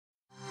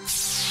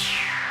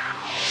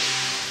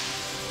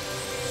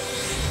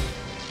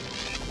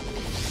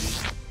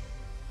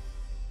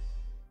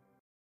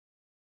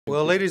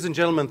Well, ladies and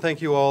gentlemen,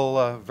 thank you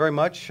all very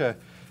much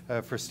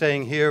for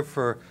staying here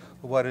for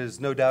what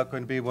is no doubt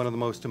going to be one of the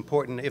most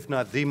important, if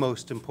not the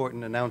most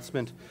important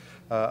announcement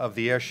of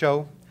the air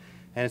show.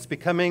 And it's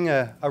becoming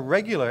a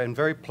regular and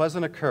very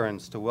pleasant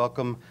occurrence to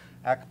welcome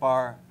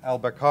Akbar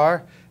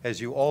Al-Bakkar, as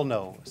you all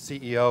know,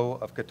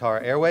 CEO of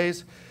Qatar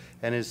Airways,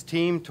 and his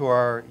team to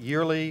our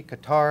yearly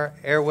Qatar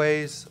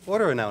Airways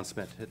order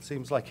announcement. It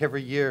seems like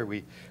every year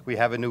we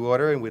have a new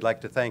order, and we'd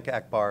like to thank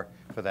Akbar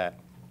for that.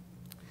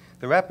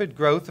 The rapid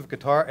growth of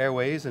Qatar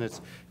Airways and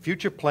its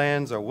future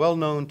plans are well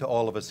known to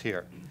all of us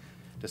here.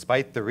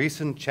 Despite the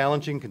recent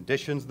challenging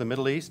conditions in the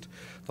Middle East,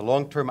 the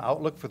long-term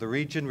outlook for the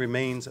region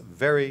remains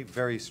very,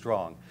 very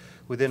strong.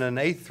 Within an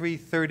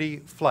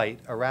A330 flight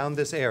around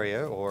this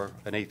area, or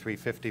an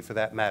A350 for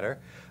that matter,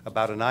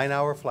 about a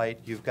 9-hour flight,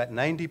 you've got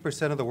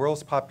 90% of the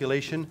world's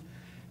population,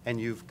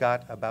 and you've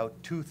got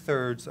about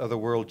 2/3 of the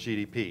world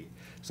GDP.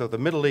 So the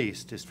Middle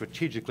East is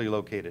strategically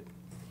located.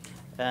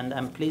 And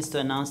I'm pleased to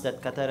announce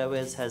that Qatar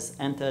Airways has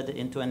entered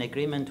into an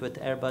agreement with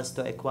Airbus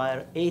to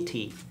acquire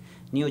 80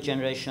 new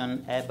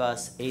generation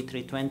Airbus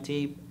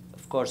A320,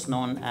 of course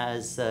known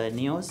as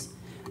Neos,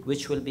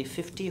 which will be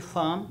 50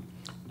 firm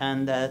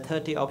and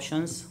 30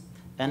 options,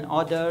 an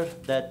order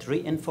that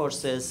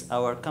reinforces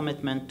our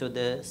commitment to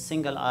the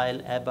single-aisle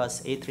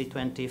Airbus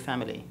A320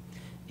 family.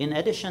 In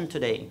addition,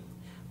 today,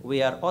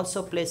 we are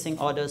also placing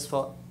orders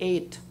for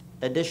 8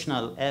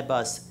 additional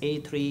Airbus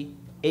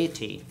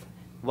A380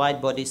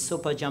 wide-body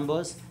super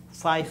jumbos,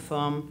 5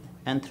 firm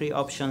and 3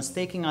 options,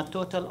 taking a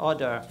total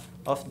order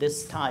of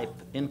this type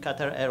in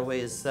Qatar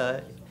Airways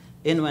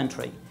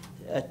inventory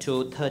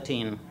to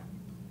 13.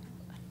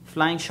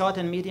 Flying short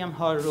and medium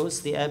haul routes,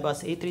 the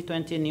Airbus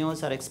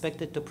A320neos are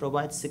expected to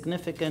provide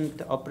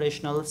significant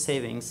operational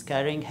savings,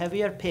 carrying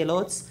heavier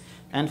payloads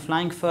and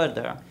flying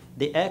further.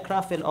 The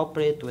aircraft will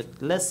operate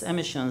with less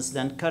emissions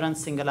than current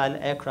single-aisle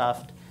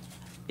aircraft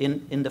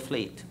in the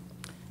fleet.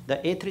 The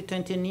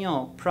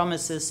A320neo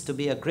promises to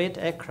be a great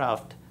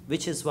aircraft,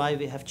 which is why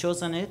we have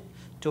chosen it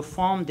to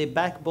form the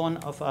backbone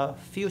of our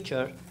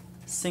future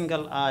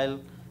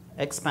single-aisle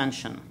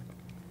expansion.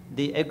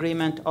 The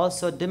agreement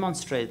also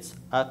demonstrates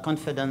our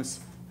confidence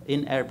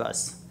in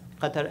Airbus.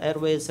 Qatar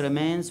Airways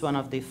remains one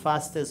of the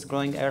fastest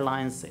growing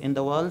airlines in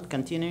the world,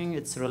 continuing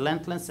its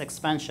relentless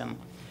expansion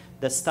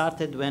that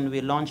started when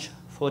we launched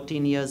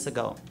 14 years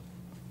ago.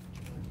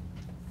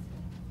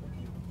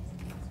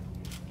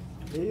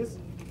 Please.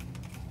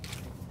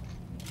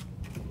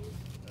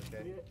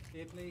 Okay.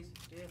 Here, please.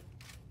 Here.